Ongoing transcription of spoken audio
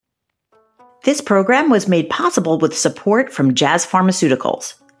This program was made possible with support from Jazz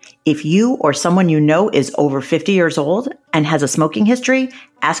Pharmaceuticals. If you or someone you know is over 50 years old and has a smoking history,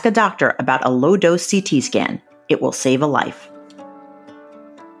 ask a doctor about a low-dose CT scan. It will save a life.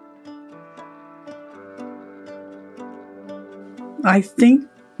 I think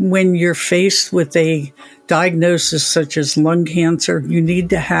when you're faced with a diagnosis such as lung cancer, you need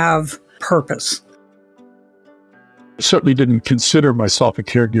to have purpose. I certainly didn't consider myself a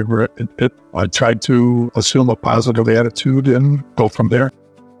caregiver. I tried to assume a positive attitude and go from there.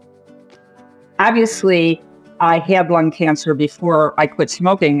 Obviously, I had lung cancer before I quit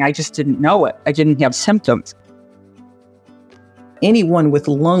smoking. I just didn't know it. I didn't have symptoms. Anyone with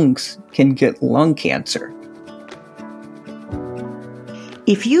lungs can get lung cancer.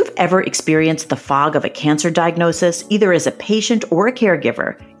 If you've ever experienced the fog of a cancer diagnosis, either as a patient or a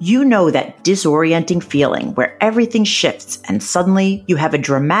caregiver, you know that disorienting feeling where everything shifts and suddenly you have a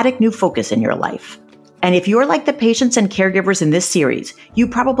dramatic new focus in your life. And if you're like the patients and caregivers in this series, you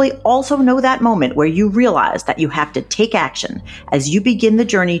probably also know that moment where you realize that you have to take action as you begin the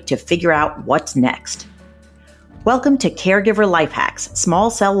journey to figure out what's next. Welcome to Caregiver Life Hacks,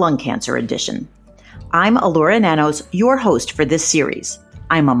 Small Cell Lung Cancer Edition. I'm Alora Nanos, your host for this series.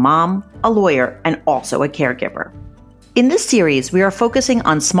 I'm a mom, a lawyer, and also a caregiver. In this series, we are focusing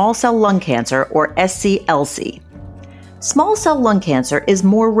on small cell lung cancer, or SCLC. Small cell lung cancer is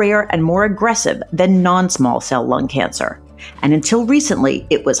more rare and more aggressive than non-small cell lung cancer. And until recently,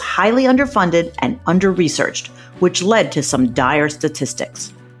 it was highly underfunded and under-researched, which led to some dire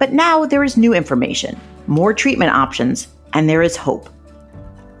statistics. But now there is new information, more treatment options, and there is hope.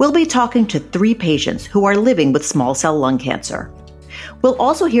 We'll be talking to 3 patients who are living with small cell lung cancer. We'll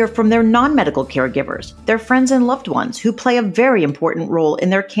also hear from their non-medical caregivers, their friends and loved ones who play a very important role in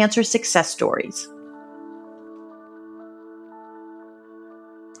their cancer success stories.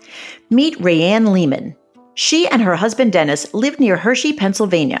 Meet Rayanne Lehman. She and her husband Dennis live near Hershey,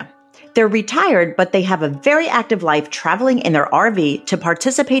 Pennsylvania. They're retired, but they have a very active life traveling in their RV to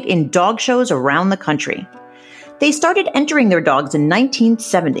participate in dog shows around the country. They started entering their dogs in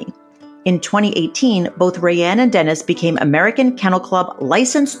 1970. In 2018, both Rayanne and Dennis became American Kennel Club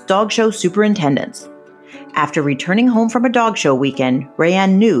licensed dog show superintendents. After returning home from a dog show weekend,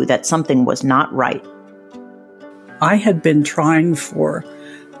 Rayanne knew that something was not right. I had been trying for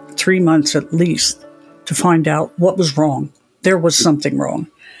 3 months at least to find out what was wrong. There was something wrong.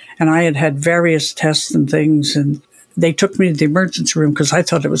 And I had had various tests and things, and they took me to the emergency room because I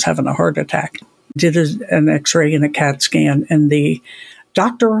thought I was having a heart attack. Did an x-ray and a CAT scan, and the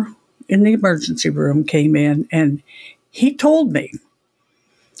doctor in the emergency room came in and he told me,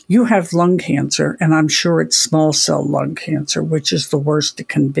 "You have lung cancer, and I'm sure it's small cell lung cancer, which is the worst it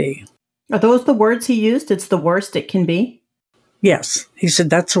can be." Are those the words he used? It's the worst it can be? Yes. He said,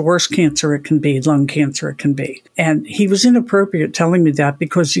 that's the worst cancer it can be, lung cancer it can be. And he was inappropriate telling me that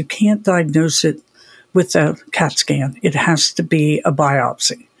because you can't diagnose it with a CAT scan. It has to be a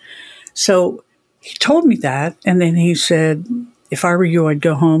biopsy. So he told me that, and then he said, if I were you, I'd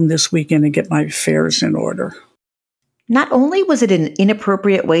go home this weekend and get my affairs in order. Not only was it an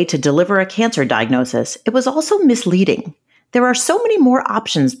inappropriate way to deliver a cancer diagnosis, it was also misleading. There are so many more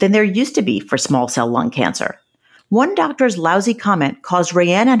options than there used to be for small cell lung cancer. One doctor's lousy comment caused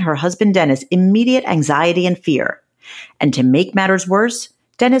Rayanne and her husband Dennis immediate anxiety and fear. And to make matters worse,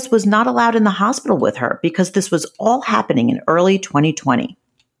 Dennis was not allowed in the hospital with her because this was all happening in early 2020.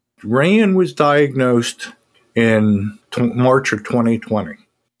 Rayanne was diagnosed in March of 2020.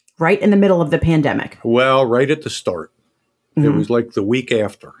 Right in the middle of the pandemic. Well, right at the start. Mm-hmm. It was like the week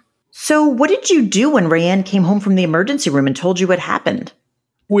after. So what did you do when Rayanne came home from the emergency room and told you what happened?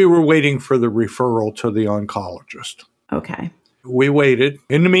 We were waiting for the referral to the oncologist. Okay. We waited.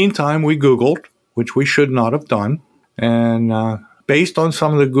 In the meantime, we Googled, which we should not have done. And based on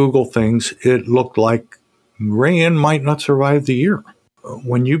some of the Google things, it looked like Rayanne might not survive the year.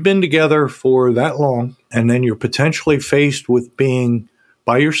 When you've been together for that long, and then you're potentially faced with being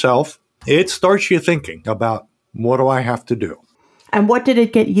by yourself, it starts you thinking about, what do I have to do? And what did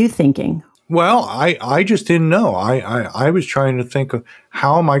it get you thinking? Well, I just didn't know. I was trying to think of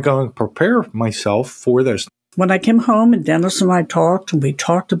how am I going to prepare myself for this. When I came home and Dennis and I talked, and we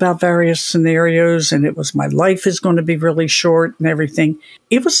talked about various scenarios, and it was my life is going to be really short and everything,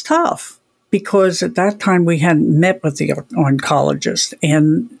 it was tough because at that time we hadn't met with the oncologist,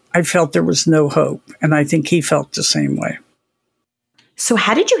 and I felt there was no hope, and I think he felt the same way. So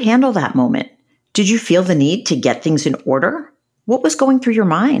how did you handle that moment? Did you feel the need to get things in order? What was going through your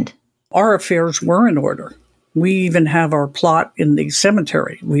mind? Our affairs were in order. We even have our plot in the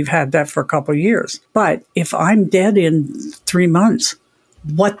cemetery. We've had that for a couple of years. But if I'm dead in 3 months,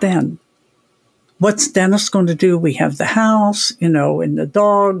 what then? what's Dennis going to do? We have the house, and the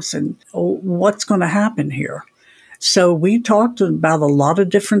dogs, and what's going to happen here? So we talked about a lot of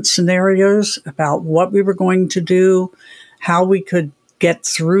different scenarios about what we were going to do, how we could get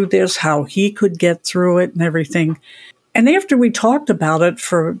through this, how he could get through it and everything. And after we talked about it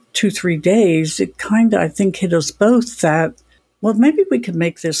for 2-3 days, it kind of, I think, hit us both that, well, maybe we could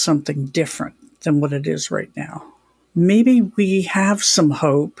make this something different than what it is right now. Maybe we have some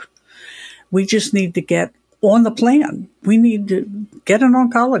hope. We just need to get on the plan. We need to get an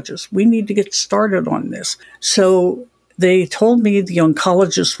oncologist. We need to get started on this. So they told me the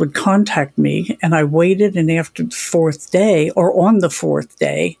oncologist would contact me, and I waited, and after the 4th day, or on the 4th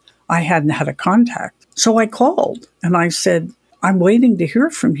day, I hadn't had a contact. So I called, and I said, I'm waiting to hear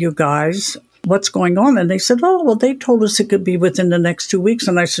from you guys. What's going on? And they said, oh, well, they told us it could be within the next 2 weeks.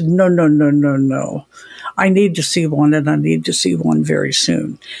 And I said, no. I need to see one, and I need to see one very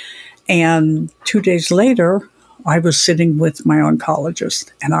soon. And 2 days later, I was sitting with my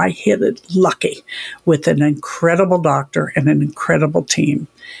oncologist, and I hit it lucky with an incredible doctor and an incredible team.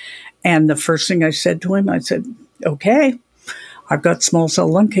 And the first thing I said to him, I said, okay, I've got small cell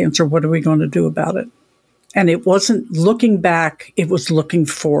lung cancer. What are we going to do about it? And it wasn't looking back, it was looking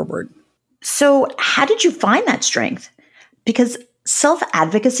forward. So how did you find that strength? Because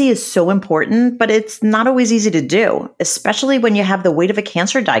self-advocacy is so important, but it's not always easy to do, especially when you have the weight of a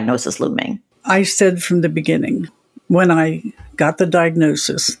cancer diagnosis looming. I said from the beginning, when I got the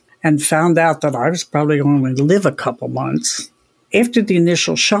diagnosis and found out that I was probably going to live a couple months, after the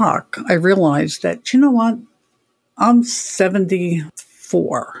initial shock, I realized that, you know what? I'm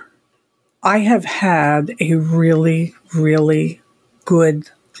 74. I have had a really, really good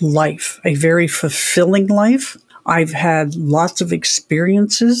life, a very fulfilling life. I've had lots of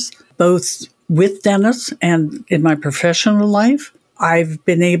experiences, both with Dennis and in my professional life. I've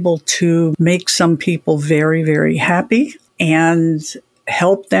been able to make some people very, very happy and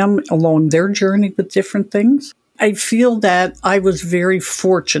help them along their journey with different things. I feel that I was very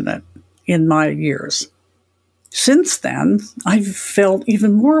fortunate in my years. Since then, I've felt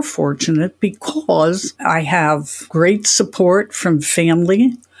even more fortunate because I have great support from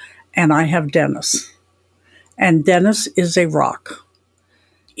family and I have Dennis. And Dennis is a rock.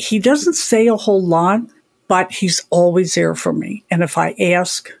 He doesn't say a whole lot, but he's always there for me. And if I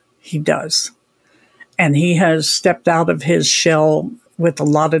ask, he does. And he has stepped out of his shell with a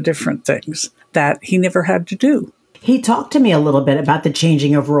lot of different things that he never had to do. He talked to me a little bit about the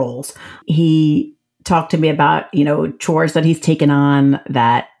changing of roles. He talked to me about, chores that he's taken on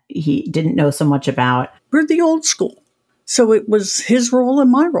that he didn't know so much about. We're the old school. So it was his role and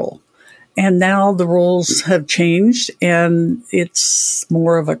my role. And now the roles have changed and it's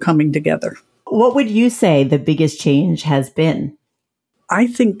more of a coming together. What would you say the biggest change has been? I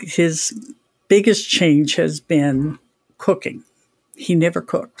think his biggest change has been cooking. He never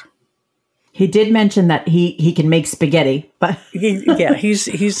cooked. He did mention that he can make spaghetti, but he's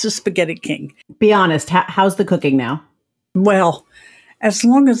the spaghetti king. Be honest, how's the cooking now? Well, as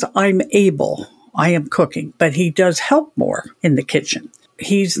long as I'm able, I am cooking, but he does help more in the kitchen.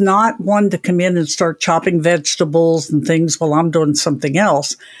 He's not one to come in and start chopping vegetables and things while I'm doing something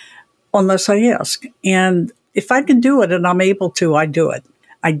else, unless I ask. And if I can do it and I'm able to, I do it.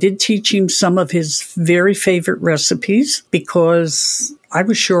 I did teach him some of his very favorite recipes because I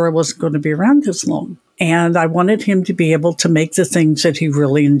was sure I wasn't going to be around this long. And I wanted him to be able to make the things that he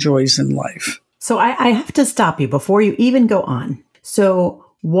really enjoys in life. So I have to stop you before you even go on. So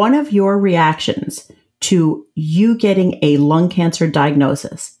one of your reactions to you getting a lung cancer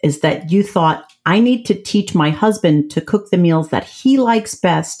diagnosis is that you thought, I need to teach my husband to cook the meals that he likes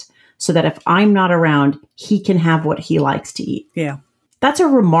best so that if I'm not around, he can have what he likes to eat. Yeah. That's a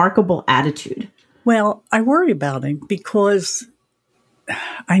remarkable attitude. Well, I worry about him because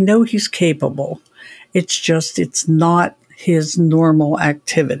I know he's capable. It's not his normal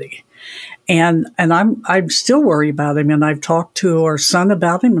activity. And I'm still worried about him. And I've talked to our son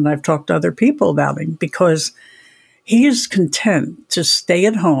about him and I've talked to other people about him because he is content to stay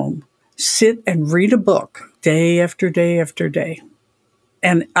at home, sit and read a book day after day after day.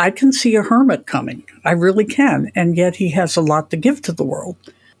 And I can see a hermit coming. I really can. And yet he has a lot to give to the world.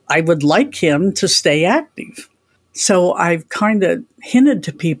 I would like him to stay active. So I've kind of hinted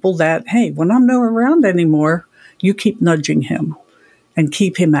to people that, hey, when I'm not around anymore, you keep nudging him and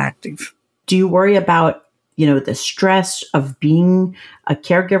keep him active. Do you worry about, the stress of being a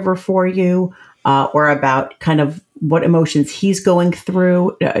caregiver for you or about kind of what emotions he's going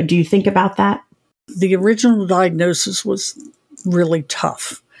through? Do you think about that? The original diagnosis was really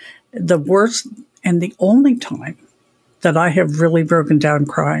tough. The worst and the only time that I have really broken down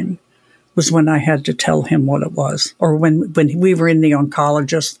crying was when I had to tell him what it was, or when we were in the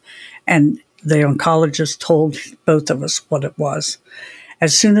oncologist and the oncologist told both of us what it was.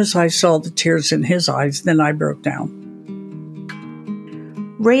 As soon as I saw the tears in his eyes, then I broke down.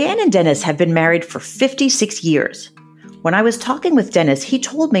 Rayanne and Dennis have been married for 56 years. When I was talking with Dennis, he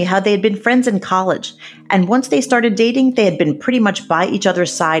told me how they had been friends in college, and once they started dating, they had been pretty much by each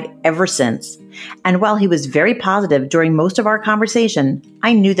other's side ever since. And while he was very positive during most of our conversation,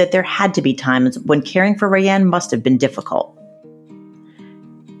 I knew that there had to be times when caring for Rayanne must have been difficult.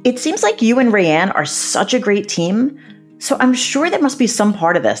 It seems like you and Rayanne are such a great team, so I'm sure there must be some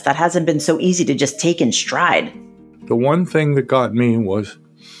part of this that hasn't been so easy to just take in stride. The one thing that got me was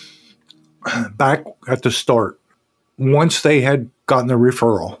back at the start, once they had gotten the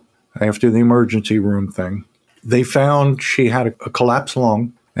referral after the emergency room thing, they found she had a collapsed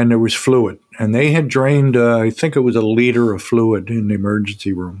lung and there was fluid. And they had drained, I think it was 1 liter of fluid in the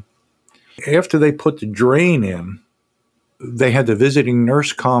emergency room. After they put the drain in, they had the visiting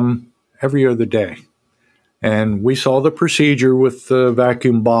nurse come every other day. And we saw the procedure with the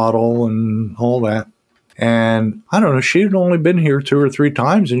vacuum bottle and all that. And I don't know, she had only been here 2 or 3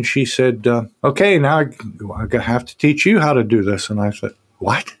 times. And she said, okay, now I have to teach you how to do this. And I said,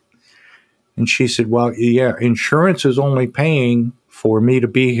 what? And she said, well, yeah, insurance is only paying for me to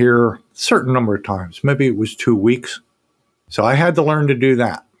be here a certain number of times. Maybe it was 2 weeks. So I had to learn to do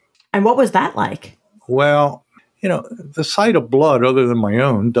that. And what was that like? Well, the sight of blood other than my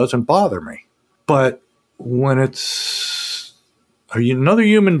own doesn't bother me. But when it's another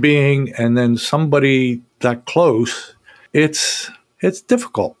human being and then somebody that close, it's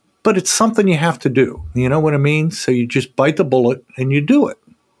difficult. But it's something you have to do. You know what I mean? So you just bite the bullet and you do it.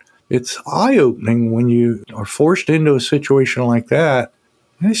 It's eye-opening when you are forced into a situation like that.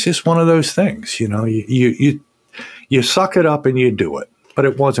 It's just one of those things, you suck it up and you do it. But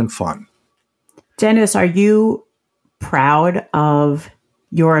it wasn't fun. Dennis, are you proud of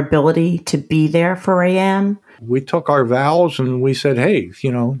your ability to be there for Rayanne? We took our vows and we said, hey,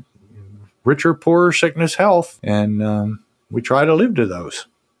 richer, poorer, sickness, health. And we try to live to those.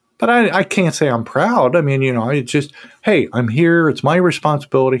 But I can't say I'm proud. I mean, it's just, hey, I'm here. It's my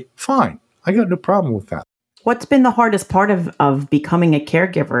responsibility. Fine. I got no problem with that. What's been the hardest part of becoming a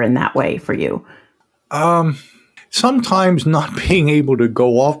caregiver in that way for you? Sometimes not being able to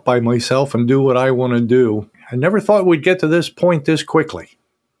go off by myself and do what I want to do. I never thought we'd get to this point this quickly.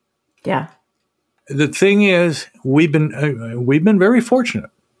 Yeah. The thing is, we've been very fortunate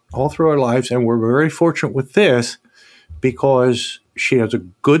all through our lives, and we're very fortunate with this because she has a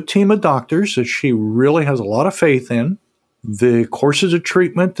good team of doctors that she really has a lot of faith in. The courses of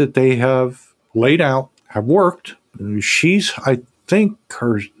treatment that they have laid out have worked. She's, I think,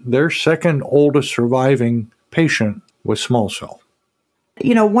 their second oldest surviving patient with small cell.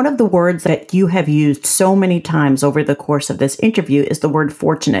 One of the words that you have used so many times over the course of this interview is the word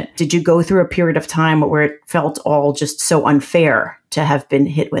fortunate. Did you go through a period of time where it felt all just so unfair to have been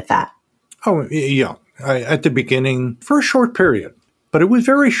hit with that? Oh, yeah. At the beginning, for a short period. But it was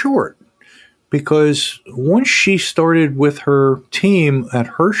very short because once she started with her team at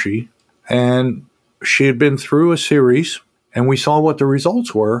Hershey and she had been through a series and we saw what the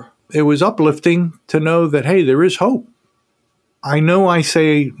results were, it was uplifting to know that, hey, there is hope. I know I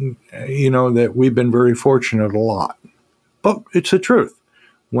say, that we've been very fortunate a lot, but it's the truth.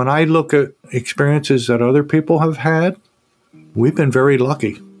 When I look at experiences that other people have had, we've been very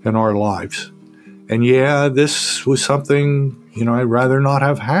lucky in our lives. And yeah, this was something, I'd rather not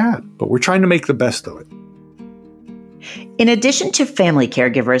have had, but we're trying to make the best of it. In addition to family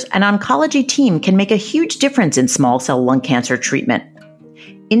caregivers, an oncology team can make a huge difference in small cell lung cancer treatment.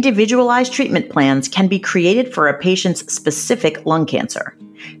 Individualized treatment plans can be created for a patient's specific lung cancer.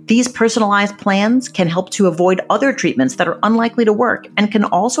 These personalized plans can help to avoid other treatments that are unlikely to work and can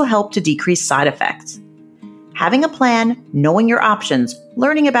also help to decrease side effects. Having a plan, knowing your options,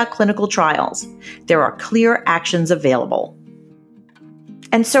 learning about clinical trials, there are clear actions available.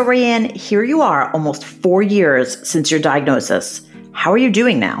 And so, Rayanne, here you are almost 4 years since your diagnosis. How are you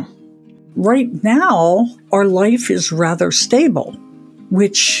doing now? Right now, our life is rather stable,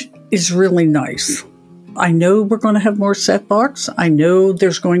 which is really nice. I know we're going to have more setbacks. I know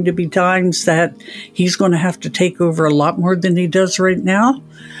there's going to be times that he's going to have to take over a lot more than he does right now.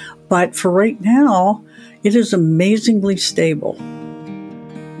 But for right now, it is amazingly stable.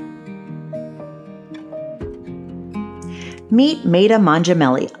 Meet Maida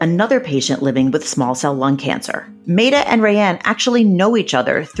Mangiamelli, another patient living with small cell lung cancer. Maida and Rayanne actually know each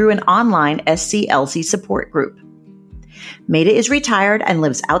other through an online SCLC support group. Maida is retired and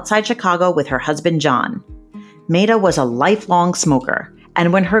lives outside Chicago with her husband, John. Maida was a lifelong smoker,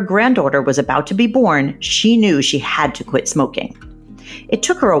 And when her granddaughter was about to be born, she knew she had to quit smoking. It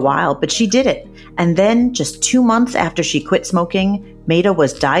took her a while, but she did it. And then, just 2 months after she quit smoking, Maida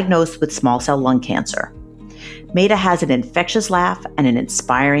was diagnosed with small cell lung cancer. Maida has an infectious laugh and an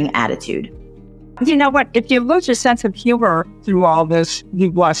inspiring attitude. You know what? If you lose your sense of humor through all this,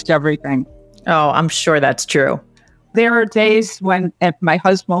 you've lost everything. Oh, I'm sure that's true. There are days when, if my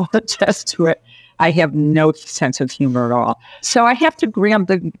husband will attest to it, I have no sense of humor at all. So I have to grab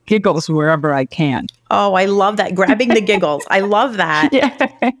the giggles wherever I can. Oh, I love that. Grabbing the giggles. I love that.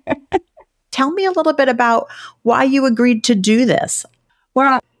 Yeah. Tell me a little bit about why you agreed to do this.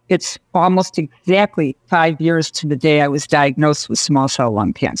 Well, it's almost exactly 5 years to the day I was diagnosed with small cell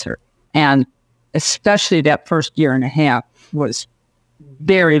lung cancer. And especially that first year and a half was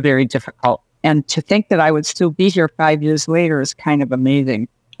very, very difficult. And to think that I would still be here 5 years later is kind of amazing.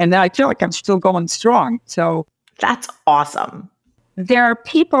 And then I feel like I'm still going strong. So that's awesome. There are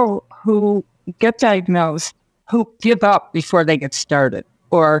people who get diagnosed who give up before they get started,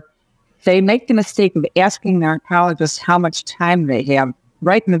 or they make the mistake of asking their oncologist how much time they have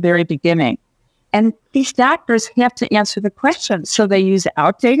right in the very beginning. And these doctors have to answer the question. So they use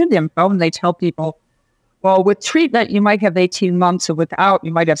outdated info and they tell people, well, with treatment, you might have 18 months, or without,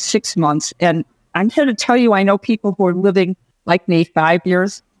 you might have 6 months. And I'm here to tell you, I know people who are living like me 5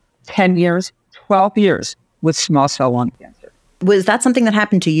 years, 10 years, 12 years with small cell lung cancer. Was that something that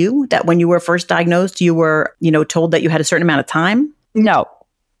happened to you, that when you were first diagnosed, you were, told that you had a certain amount of time? No,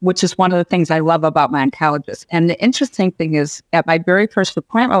 which is one of the things I love about my oncologist. And the interesting thing is, at my very first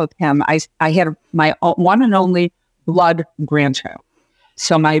appointment with him, I had my one and only blood grandchild.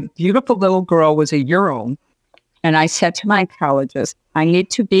 So my beautiful little girl was a year old. And I said to my oncologist, I need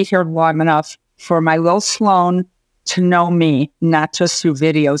to be here long enough for my little Sloan to know me, not just through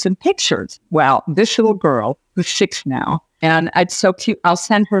videos and pictures. Well, this little girl, who's 6 now, and it's so cute. I'll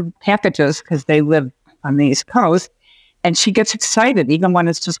send her packages because they live on the East Coast. And she gets excited even when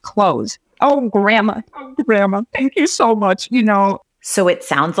it's just clothes. Oh, Grandma, thank you so much. So it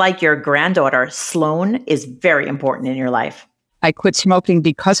sounds like your granddaughter, Sloan, is very important in your life. I quit smoking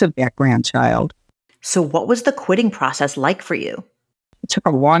because of that grandchild. So what was the quitting process like for you? It took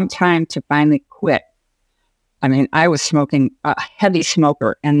a long time to finally quit. I mean, I was smoking, a heavy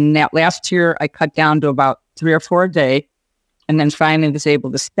smoker. And that last year, I cut down to about 3 or 4 a day, and then finally was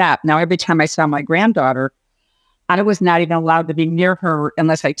able to stop. Now, every time I saw my granddaughter, I was not even allowed to be near her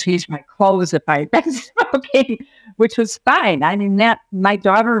unless I changed my clothes if I had been smoking, which was fine. I mean, my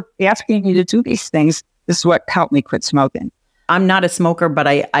daughter asking me to do these things is what helped me quit smoking. I'm not a smoker, but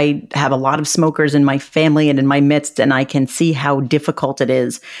I have a lot of smokers in my family and in my midst, and I can see how difficult it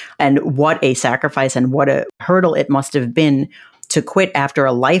is and what a sacrifice and what a hurdle it must have been to quit after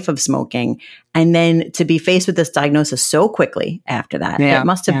a life of smoking and then to be faced with this diagnosis so quickly after that. It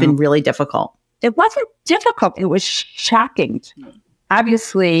must have been really difficult. It wasn't difficult. It was shocking to me.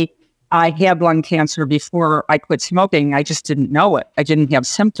 Obviously, I had lung cancer before I quit smoking. I just didn't know it. I didn't have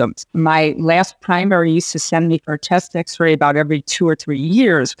symptoms. My last primary used to send me for a chest x-ray about every 2 or 3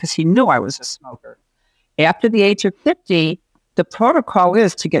 years because he knew I was a smoker. After the age of 50, the protocol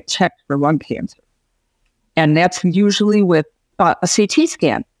is to get checked for lung cancer. And that's usually with a CT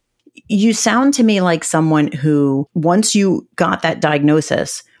scan. You sound to me like someone who, once you got that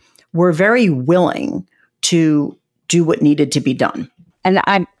diagnosis, were very willing to do what needed to be done. And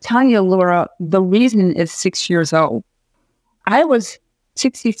I'm telling you, Laura, the reason is 6 years old. I was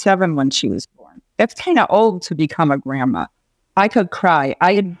 67 when she was born. That's kind of old to become a grandma. I could cry.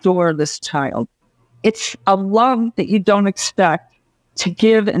 I adore this child. It's a love that you don't expect to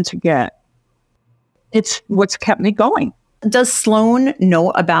give and to get. It's what's kept me going. Does Sloan know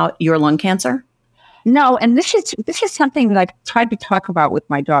about your lung cancer? No, and this is something that I've tried to talk about with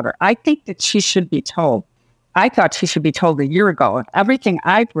my daughter. I think that she should be told. I thought she should be told a year ago. Everything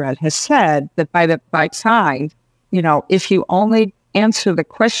I've read has said that by time, if you only answer the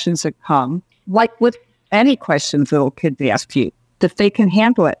questions that come, like with any questions little kids ask you, that they can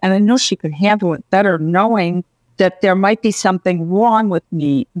handle it. And I know she could handle it better knowing that there might be something wrong with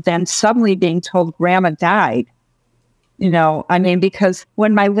me than suddenly being told Grandma died. Because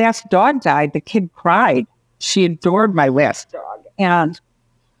when my last dog died, the kid cried. She adored my last dog. And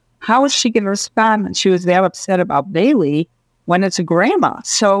how is she going to respond when she was that upset about Bailey when it's a grandma?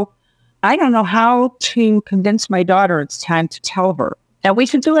 So I don't know how to convince my daughter it's time to tell her. And we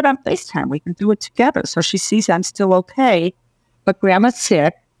can do it on FaceTime. We can do it together. So she sees I'm still okay, but Grandma's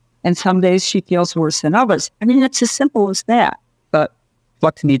sick, and some days she feels worse than others. It's as simple as that. But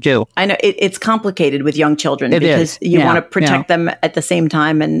what can you do? I know it's complicated with young children It because is. you Yeah, want to protect yeah. them at the same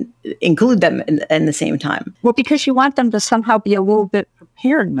time and include them in the same time. Well, because you want them to somehow be a little bit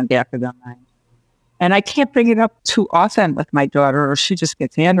prepared in the back of their mind. And I can't bring it up too often with my daughter or she just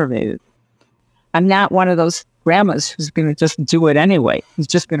gets aggravated. I'm not one of those grandmas who's going to just do it anyway. Who's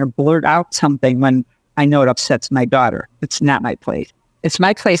just going to blurt out something when I know it upsets my daughter. It's not my place. It's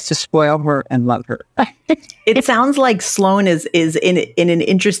my place to spoil her and love her. It sounds like Sloan is in an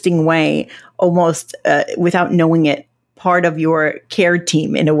interesting way, almost without knowing it, part of your care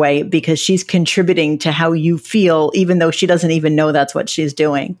team in a way, because she's contributing to how you feel, even though she doesn't even know that's what she's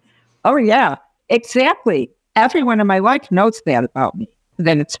doing. Oh, yeah, exactly. Everyone in my life knows that about me.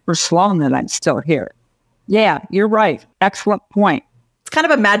 Then it's for Sloan that I'm still here. Yeah, you're right. Excellent point. It's kind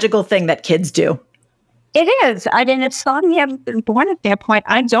of a magical thing that kids do. It is. I mean, if Sloan hadn't been born at that point,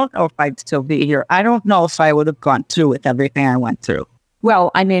 I don't know if I'd still be here. I don't know if I would have gone through with everything I went through.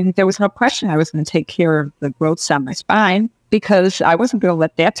 Well, I mean, there was no question I was going to take care of the growths on my spine because I wasn't going to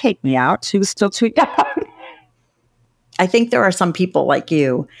let that take me out. She was still too young. I think there are some people like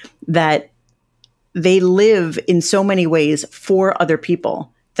you that they live in so many ways for other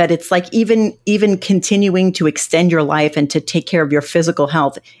people that it's like even continuing to extend your life and to take care of your physical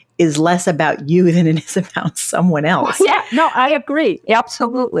health is less about you than it is about someone else. Yeah, no, I agree.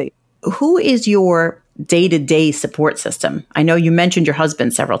 Absolutely. Who is your day-to-day support system? I know you mentioned your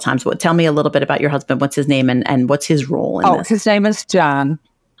husband several times, but tell me a little bit about your husband. What's his name and what's his role in this? His name is John.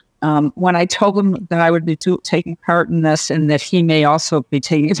 When I told him that I would be taking part in this and that he may also be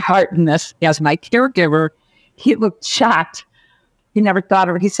taking part in this as my caregiver, he looked shocked. He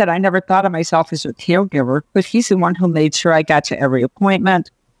said, I never thought of myself as a caregiver, but he's the one who made sure I got to every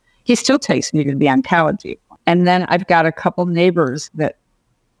appointment. He still takes me to the oncology. And then I've got a couple neighbors that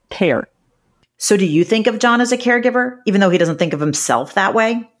care. So do you think of John as a caregiver, even though he doesn't think of himself that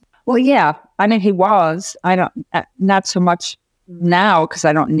way? Well, yeah. I mean, he was. I don't, not so much now because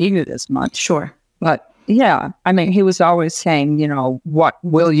I don't need it as much. Sure. But yeah, I mean, he was always saying, what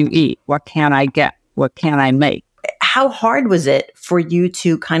will you eat? What can I get? What can I make? How hard was it for you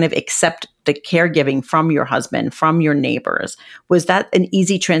to kind of accept the caregiving from your husband, from your neighbors? Was that an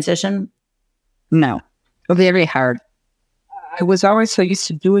easy transition? No, very hard. I was always so used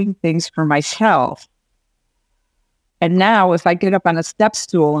to doing things for myself. And now if I get up on a step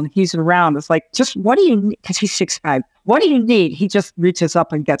stool and he's around, it's like, just what do you need? Because he's 6'5". What do you need? He just reaches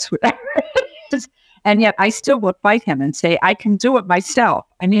up and gets whatever. And yet I still would fight him and say, I can do it myself.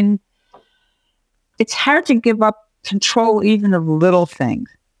 I mean, it's hard to give up control even of little things.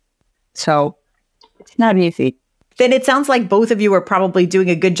 So it's not easy. Then it sounds like both of you are probably doing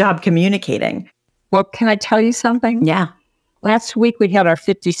a good job communicating. Well, can I tell you something? Yeah. Last week we had our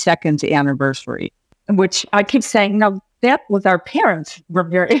 52nd anniversary, which I keep saying, no, that was our parents were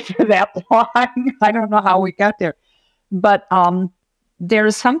married for that long. I don't know how we got there. But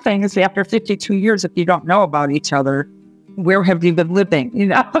there's some things after 52 years, if you don't know about each other, where have you been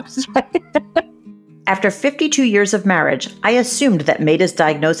living? After 52 years of marriage, I assumed that Maida's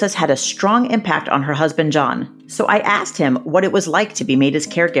diagnosis had a strong impact on her husband, John. So I asked him what it was like to be Maida's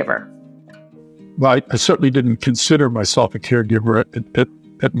caregiver. Well, I certainly didn't consider myself a caregiver.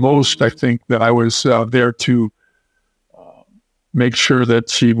 At most, I think that I was there to make sure that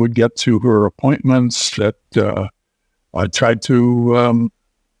she would get to her appointments, that I tried to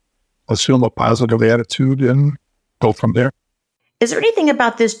assume a positive attitude and go from there. Is there anything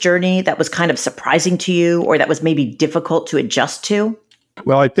about this journey that was kind of surprising to you or that was maybe difficult to adjust to?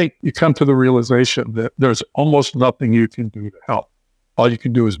 Well, I think you come to the realization that there's almost nothing you can do to help. All you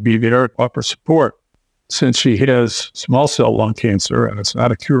can do is be there and offer support. Since she has small cell lung cancer and it's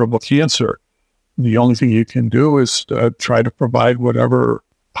not a curable cancer, the only thing you can do is try to provide whatever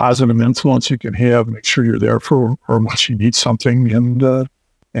positive influence you can have, make sure you're there for her when she needs something,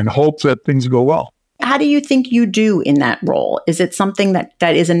 and hope that things go well. How do you think you do in that role? Is it something that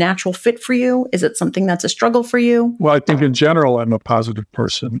is a natural fit for you? Is it something that's a struggle for you? Well, I think in general, I'm a positive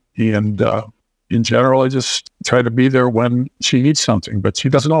person. And in general, I just try to be there when she needs something. But she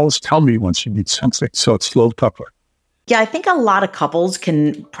doesn't always tell me when she needs something. So it's a little tougher. Yeah, I think a lot of couples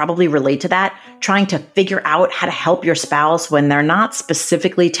can probably relate to that, trying to figure out how to help your spouse when they're not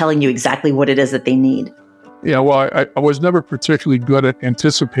specifically telling you exactly what it is that they need. Yeah, well, I was never particularly good at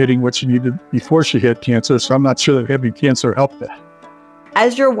anticipating what she needed before she had cancer, so I'm not sure that having cancer helped that.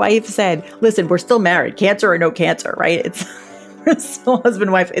 As your wife said, listen, we're still married, cancer or no cancer, right? We're still husband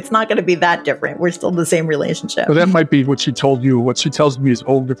and wife. It's not going to be that different. We're still in the same relationship. So that might be what she told you. What she tells me is a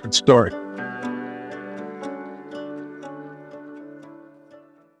whole different story.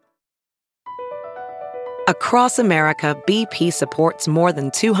 Across America, BP supports more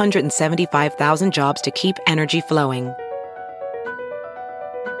than 275,000 jobs to keep energy flowing.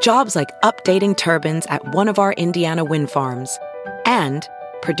 Jobs like updating turbines at one of our Indiana wind farms and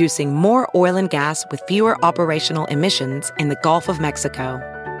producing more oil and gas with fewer operational emissions in the Gulf of Mexico.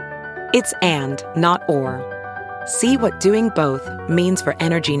 It's and, not or. See what doing both means for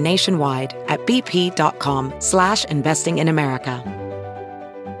energy nationwide at bp.com/investing in America.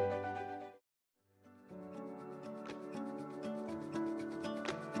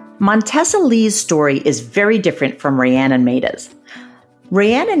 Montessa Lee's story is very different from Rayanne and Maida's.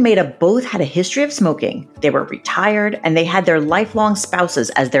 Rayanne and Maida both had a history of smoking, they were retired, and they had their lifelong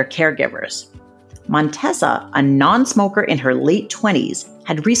spouses as their caregivers. Montessa, a non-smoker in her late 20s,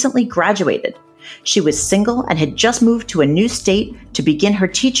 had recently graduated. She was single and had just moved to a new state to begin her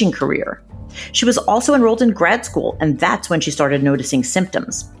teaching career. She was also enrolled in grad school, and that's when she started noticing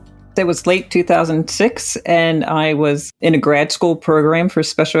symptoms. It was late 2006, and I was in a grad school program for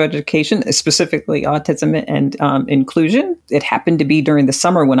special education, specifically autism and inclusion. It happened to be during the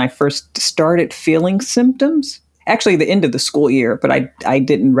summer when I first started feeling symptoms. Actually, the end of the school year, but I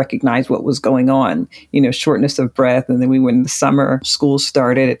didn't recognize what was going on. Shortness of breath, and then we went in the summer, school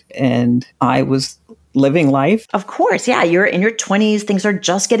started, and I was living life. Of course, yeah, you're in your 20s, things are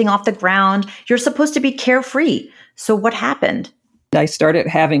just getting off the ground. You're supposed to be carefree. So what happened? I started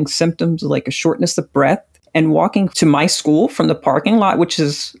having symptoms like a shortness of breath, and walking to my school from the parking lot, which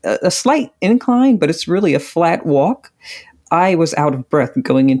is a slight incline, but it's really a flat walk. I was out of breath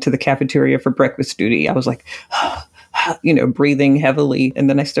going into the cafeteria for breakfast duty. I was like, breathing heavily. And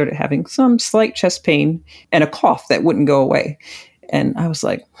then I started having some slight chest pain and a cough that wouldn't go away. And I was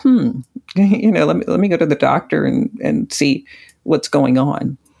like, let me go to the doctor and see what's going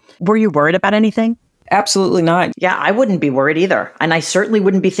on. Were you worried about anything? Absolutely not. Yeah, I wouldn't be worried either. And I certainly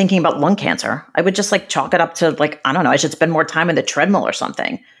wouldn't be thinking about lung cancer. I would just chalk it up to I don't know, I should spend more time in the treadmill or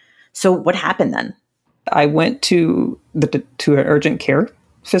something. So what happened then? I went to an urgent care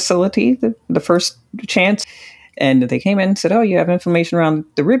facility, the first chance. And they came in and said, oh, you have inflammation around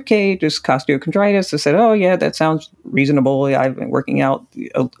the rib cage, it's costochondritis. I said, oh, yeah, that sounds reasonable. I've been working out.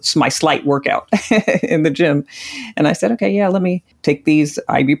 It's my slight workout in the gym. And I said, okay, yeah, let me take these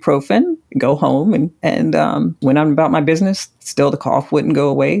ibuprofen, go home. And went on about my business. Still, the cough wouldn't go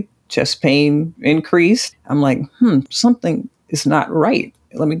away. Chest pain increased. I'm like, something is not right.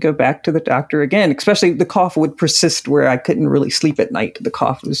 Let me go back to the doctor again. Especially the cough would persist where I couldn't really sleep at night. The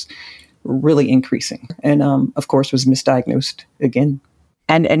cough was really increasing. And of course, was misdiagnosed again.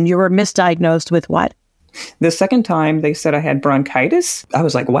 And you were misdiagnosed with what? The second time they said I had bronchitis. I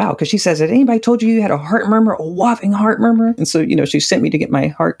was like, wow, because she says, had anybody told you had a heart murmur, a whopping heart murmur? And so, she sent me to get my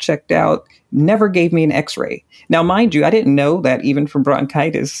heart checked out, never gave me an x-ray. Now, mind you, I didn't know that even for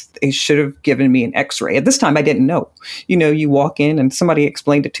bronchitis, they should have given me an x-ray. At this time, I didn't know. You walk in and somebody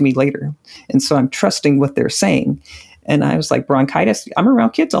explained it to me later. And so I'm trusting what they're saying. And I was like, bronchitis, I'm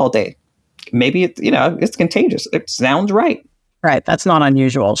around kids all day. Maybe it's contagious. It sounds right. Right. That's not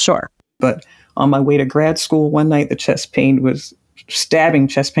unusual. Sure. But on my way to grad school one night, the chest pain was stabbing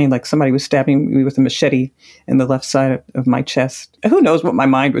chest pain, like somebody was stabbing me with a machete in the left side of my chest. Who knows what my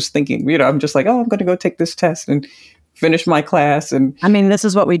mind was thinking? I'm just like, I'm going to go take this test and finish my class. And I mean, this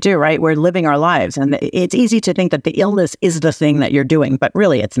is what we do, right? We're living our lives. And it's easy to think that the illness is the thing that you're doing, but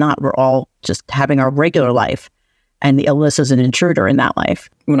really it's not. We're all just having our regular life. And the illness is an intruder in that life.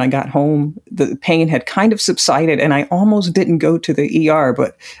 When I got home, the pain had kind of subsided and I almost didn't go to the ER,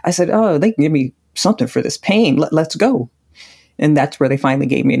 but I said, oh, they can give me something for this pain. Let's go. And that's where they finally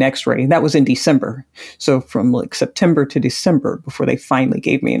gave me an x-ray. That was in December. So from September to December before they finally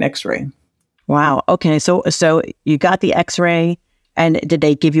gave me an x-ray. Wow. Okay. So you got the x-ray, and did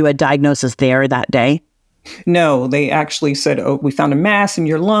they give you a diagnosis there that day? No, they actually said, oh, we found a mass in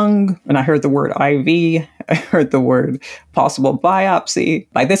your lung. And I heard the word IV. I heard the word possible biopsy.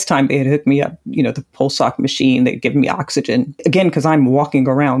 By this time, they had hooked me up, the pulse ox machine. They'd given me oxygen. Again, because I'm walking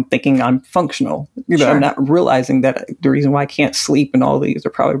around thinking I'm functional. Sure. I'm not realizing that the reason why I can't sleep and all these are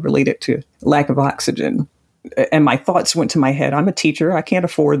probably related to lack of oxygen. And my thoughts went to my head. I'm a teacher. I can't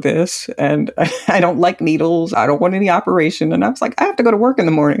afford this. And I don't like needles. I don't want any operation. And I was like, I have to go to work in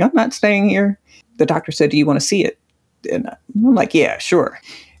the morning. I'm not staying here. The doctor said, do you want to see it? And I'm like, yeah, sure.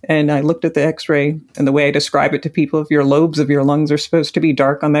 And I looked at the x-ray, and the way I describe it to people, if your lobes of your lungs are supposed to be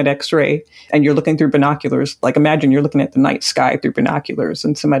dark on that x-ray and you're looking through binoculars, like imagine you're looking at the night sky through binoculars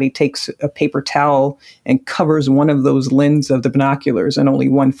and somebody takes a paper towel and covers one of those lenses of the binoculars and only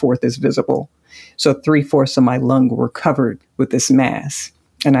 1/4 is visible. So 3/4 of my lung were covered with this mass.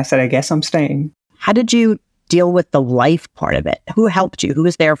 And I said, I guess I'm staying. How did you deal with the life part of it? Who helped you? Who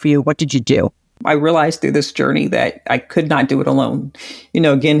was there for you? What did you do? I realized through this journey that I could not do it alone.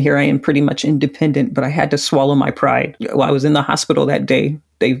 Again, here I am pretty much independent, but I had to swallow my pride. While I was in the hospital that day,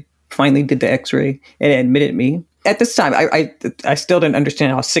 they finally did the x-ray and admitted me. At this time, I still didn't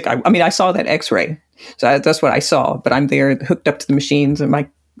understand how sick I saw that x-ray. So that's what I saw, but I'm there hooked up to the machines, and my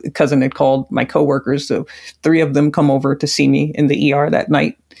cousin had called my coworkers. So 3 of them come over to see me in the ER that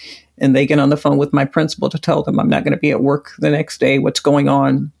night, and they get on the phone with my principal to tell them I'm not going to be at work the next day. What's going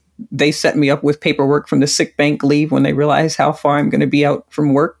on? They set me up with paperwork from the sick bank leave when they realize how far I'm going to be out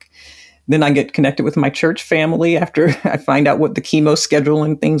from work. Then I get connected with my church family after I find out what the chemo schedule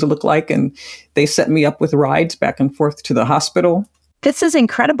and things look like. And they set me up with rides back and forth to the hospital. This is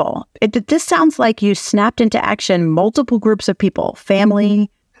incredible. This sounds like you snapped into action multiple groups of people,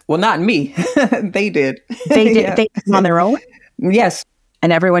 family. Well, not me. They did. They did. Yeah. They did on their own? Yes.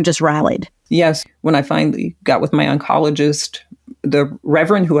 And everyone just rallied. Yes. When I finally got with my oncologist, the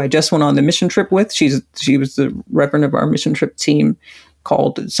reverend who I just went on the mission trip with, she was the reverend of our mission trip team,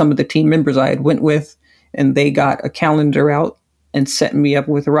 called some of the team members I had went with, and they got a calendar out and set me up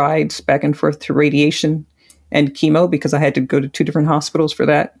with rides back and forth to radiation and chemo, because I had to go to 2 different hospitals for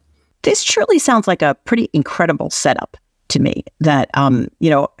that. This truly sounds like a pretty incredible setup to me, that,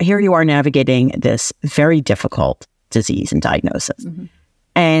 here you are navigating this very difficult disease and diagnosis. Mm-hmm.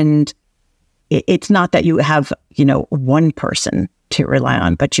 And it's not that you have, one person to rely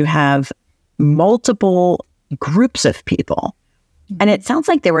on, but you have multiple groups of people. And it sounds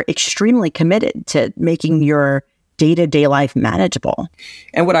like they were extremely committed to making your day-to-day life manageable.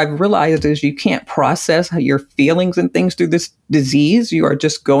 And what I've realized is you can't process your feelings and things through this disease. You are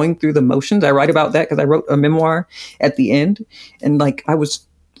just going through the motions. I write about that because I wrote a memoir at the end. And I was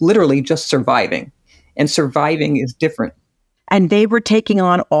literally just surviving. And surviving is different. And they were taking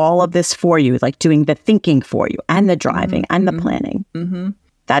on all of this for you, like doing the thinking for you and the driving and the planning. Mm-hmm.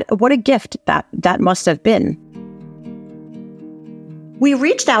 What a gift that must have been. We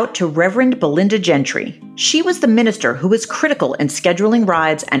reached out to Reverend Belinda Gentry. She was the minister who was critical in scheduling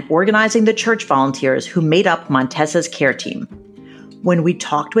rides and organizing the church volunteers who made up Montessa's care team. When we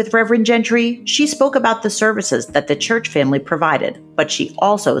talked with Reverend Gentry, she spoke about the services that the church family provided, but she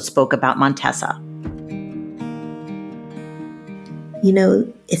also spoke about Montessa.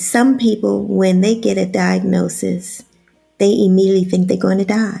 Some people, when they get a diagnosis, they immediately think they're going to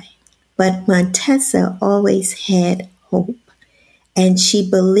die. But Montessa always had hope. And she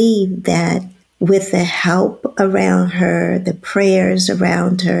believed that with the help around her, the prayers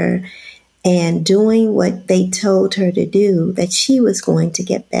around her, and doing what they told her to do, that she was going to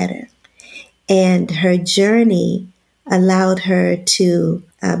get better. And her journey allowed her to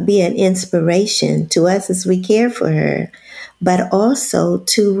be an inspiration to us as we care for her, but also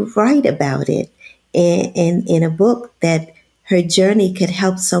to write about it in a book that her journey could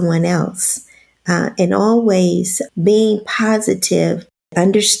help someone else. And always being positive,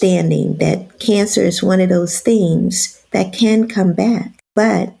 understanding that cancer is one of those things that can come back,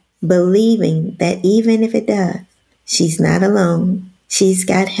 but believing that even if it does, she's not alone, she's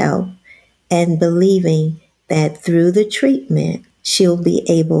got help, and believing that through the treatment, she'll be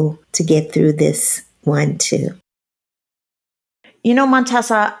able to get through this one too.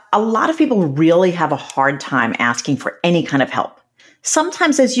 Montessa, a lot of people really have a hard time asking for any kind of help.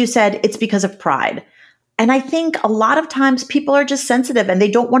 Sometimes, as you said, it's because of pride. And I think a lot of times people are just sensitive and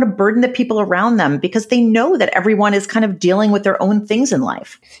they don't want to burden the people around them because they know that everyone is kind of dealing with their own things in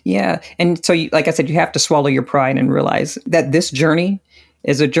life. Yeah. And so, like I said, you have to swallow your pride and realize that this journey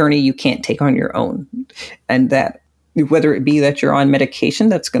is a journey you can't take on your own. And that whether it be that you're on medication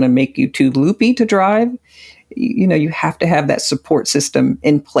that's going to make you too loopy to drive, you have to have that support system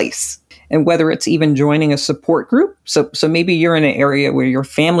in place. And whether it's even joining a support group. So maybe you're in an area where your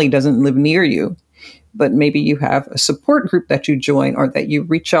family doesn't live near you, but maybe you have a support group that you join, or that you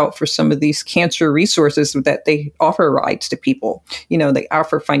reach out for some of these cancer resources that they offer rides to people. They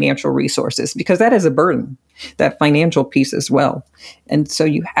offer financial resources, because that is a burden, that financial piece as well. And so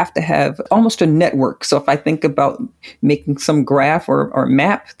you have to have almost a network. So if I think about making some graph or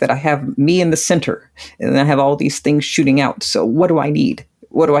map, that I have me in the center and I have all these things shooting out. So what do I need?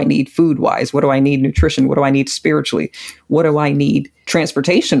 What do I need food-wise? What do I need nutrition? What do I need spiritually? What do I need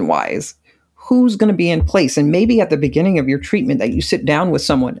transportation-wise? Who's going to be in place? And maybe at the beginning of your treatment that you sit down with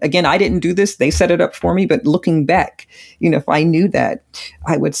someone. Again, I didn't do this. They set it up for me. But looking back, if I knew that,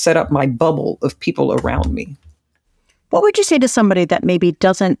 I would set up my bubble of people around me. What would you say to somebody that maybe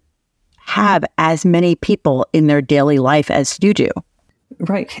doesn't have as many people in their daily life as you do?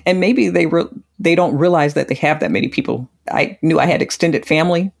 Right. And maybe they don't realize that they have that many people. I knew I had extended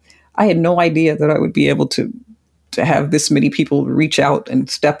family. I had no idea that I would be able to to have this many people reach out and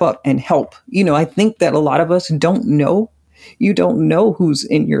step up and help. I think that a lot of us don't know. You don't know who's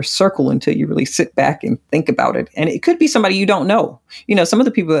in your circle until you really sit back and think about it. And it could be somebody you don't know. Some of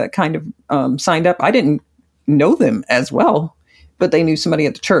the people that kind of signed up, I didn't know them as well, but they knew somebody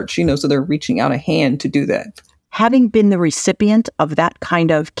at the church, so they're reaching out a hand to do that. Having been the recipient of that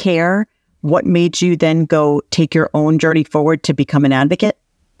kind of care, what made you then go take your own journey forward to become an advocate?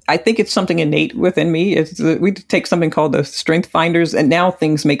 I think it's something innate within me. We take something called the Strength Finders, and now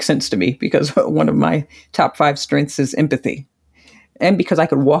things make sense to me because one of my top 5 strengths is empathy. And because I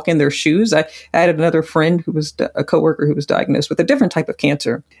could walk in their shoes, I had another friend who was a coworker who was diagnosed with a different type of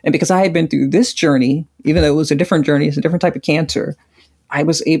cancer. And because I had been through this journey, even though it was a different journey, it's a different type of cancer, I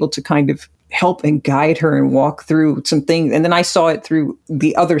was able to kind of help and guide her and walk through some things. And then I saw it through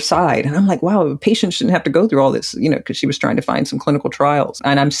the other side. And I'm like, wow, a patient shouldn't have to go through all this, because she was trying to find some clinical trials.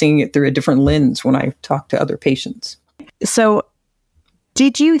 And I'm seeing it through a different lens when I talk to other patients. So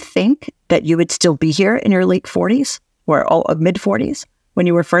did you think that you would still be here in your late 40s or mid 40s when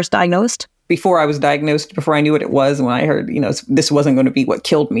you were first diagnosed? Before I was diagnosed, before I knew what it was, when I heard, this wasn't going to be what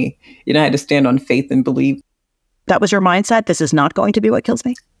killed me, I had to stand on faith and believe. That was your mindset? This is not going to be what kills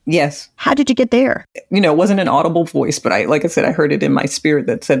me? Yes. How did you get there? It wasn't an audible voice, but like I said, I heard it in my spirit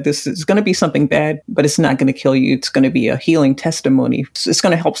that said, this is going to be something bad, but it's not going to kill you. It's going to be a healing testimony. It's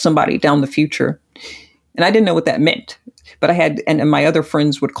going to help somebody down the future. And I didn't know what that meant, but I had, and my other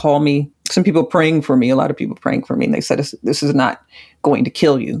friends would call me, some people praying for me, a lot of people praying for me. And they said, this is not going to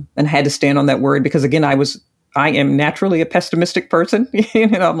kill you. And I had to stand on that word because again, I am naturally a pessimistic person.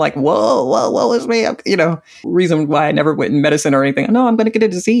 I'm like, whoa, is me. Reason why I never went in medicine or anything. No, I'm going to get a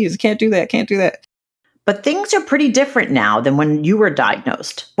disease. Can't do that. But things are pretty different now than when you were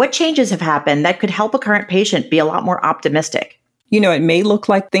diagnosed. What changes have happened that could help a current patient be a lot more optimistic? It may look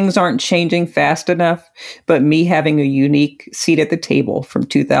like things aren't changing fast enough, but me having a unique seat at the table from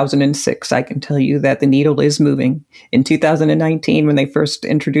 2006, I can tell you that the needle is moving. In 2019, when they first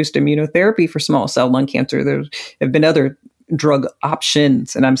introduced immunotherapy for small cell lung cancer, there have been other drug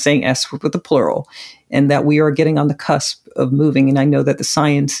options, and I'm saying S with the plural, and that we are getting on the cusp of moving. And I know that the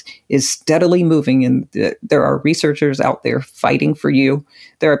science is steadily moving, and there are researchers out there fighting for you.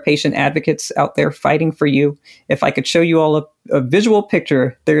 There are patient advocates out there fighting for you. If I could show you all a visual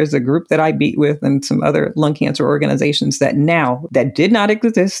picture, there is a group that I meet with and some other lung cancer organizations that did not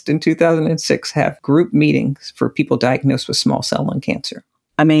exist in 2006, have group meetings for people diagnosed with small cell lung cancer.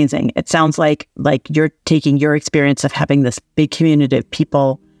 Amazing. It sounds like you're taking your experience of having this big community of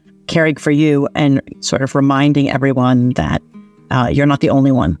people caring for you and sort of reminding everyone that you're not the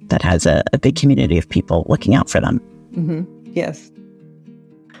only one that has a big community of people looking out for them. Mm-hmm. Yes.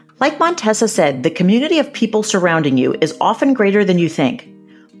 Like Montessa said, the community of people surrounding you is often greater than you think.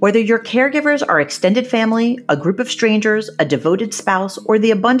 Whether your caregivers are extended family, a group of strangers, a devoted spouse, or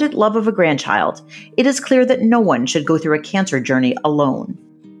the abundant love of a grandchild, it is clear that no one should go through a cancer journey alone.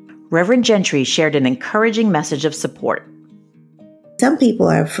 Reverend Gentry shared an encouraging message of support. Some people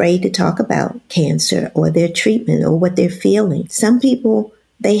are afraid to talk about cancer or their treatment or what they're feeling. Some people,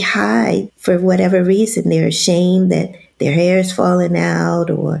 they hide for whatever reason. They're ashamed that their hair is falling out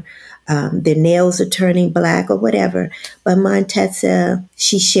or their nails are turning black or whatever. But Montessa,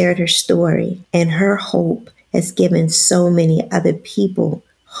 she shared her story, and her hope has given so many other people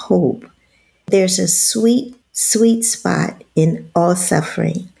hope. There's a sweet, sweet spot in all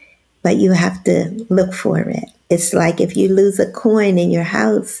suffering, but you have to look for it. It's like if you lose a coin in your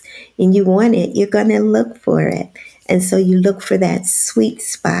house and you want it, you're going to look for it. And so you look for that sweet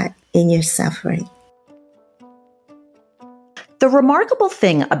spot in your suffering. The remarkable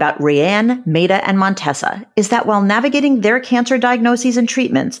thing about Rayanne, Maida, and Montessa is that while navigating their cancer diagnoses and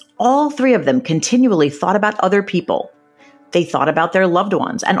treatments, all 3 of them continually thought about other people. They thought about their loved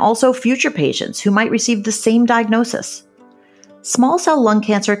ones and also future patients who might receive the same diagnosis. Small cell lung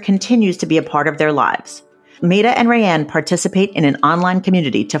cancer continues to be a part of their lives. Maida and Rayanne participate in an online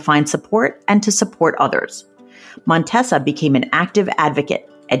community to find support and to support others. Montessa became an active advocate,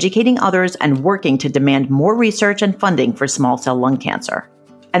 educating others and working to demand more research and funding for small cell lung cancer.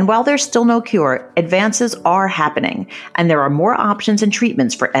 And while there's still no cure, advances are happening, and there are more options and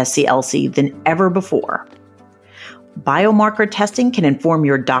treatments for SCLC than ever before. Biomarker testing can inform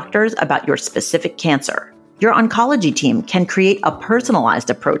your doctors about your specific cancer. Your oncology team can create a personalized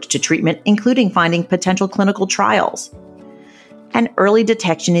approach to treatment, including finding potential clinical trials. And early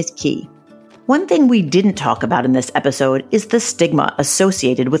detection is key. One thing we didn't talk about in this episode is the stigma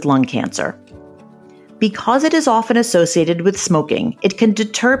associated with lung cancer. Because it is often associated with smoking, it can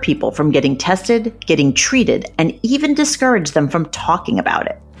deter people from getting tested, getting treated, and even discourage them from talking about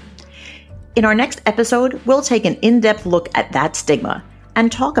it. In our next episode, we'll take an in-depth look at that stigma and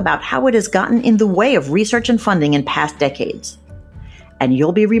talk about how it has gotten in the way of research and funding in past decades. And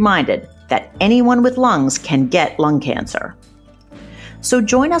you'll be reminded that anyone with lungs can get lung cancer. So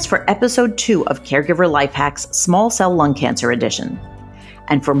join us for episode 2 of Caregiver Life Hacks Small Cell Lung Cancer Edition.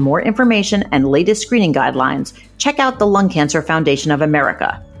 And for more information and latest screening guidelines, check out the Lung Cancer Foundation of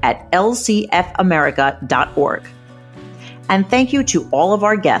America at lcfamerica.org. And thank you to all of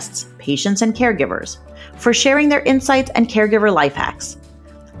our guests, patients, and caregivers for sharing their insights and caregiver life hacks.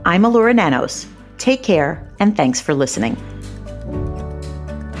 I'm Alura Nanos. Take care, and thanks for listening.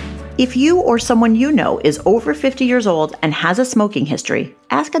 If you or someone you know is over 50 years old and has a smoking history,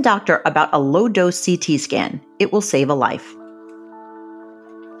 ask a doctor about a low-dose CT scan. It will save a life.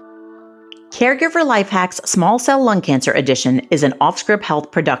 Caregiver Life Hacks Small Cell Lung Cancer Edition is an Offscript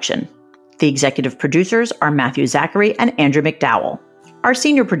Health production. The executive producers are Matthew Zachary and Andrew McDowell. Our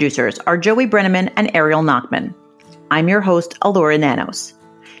senior producers are Joey Brenneman and Ariel Nachman. I'm your host, Alura Nanos.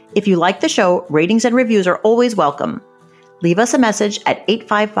 If you like the show, ratings and reviews are always welcome. Leave us a message at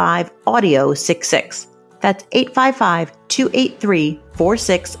 855-AUDIO-66. That's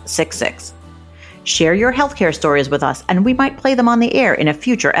 855-283-4666. Share your healthcare stories with us, and we might play them on the air in a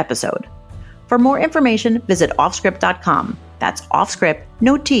future episode. For more information, visit offscript.com. That's offscript,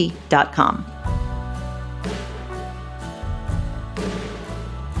 no T.com.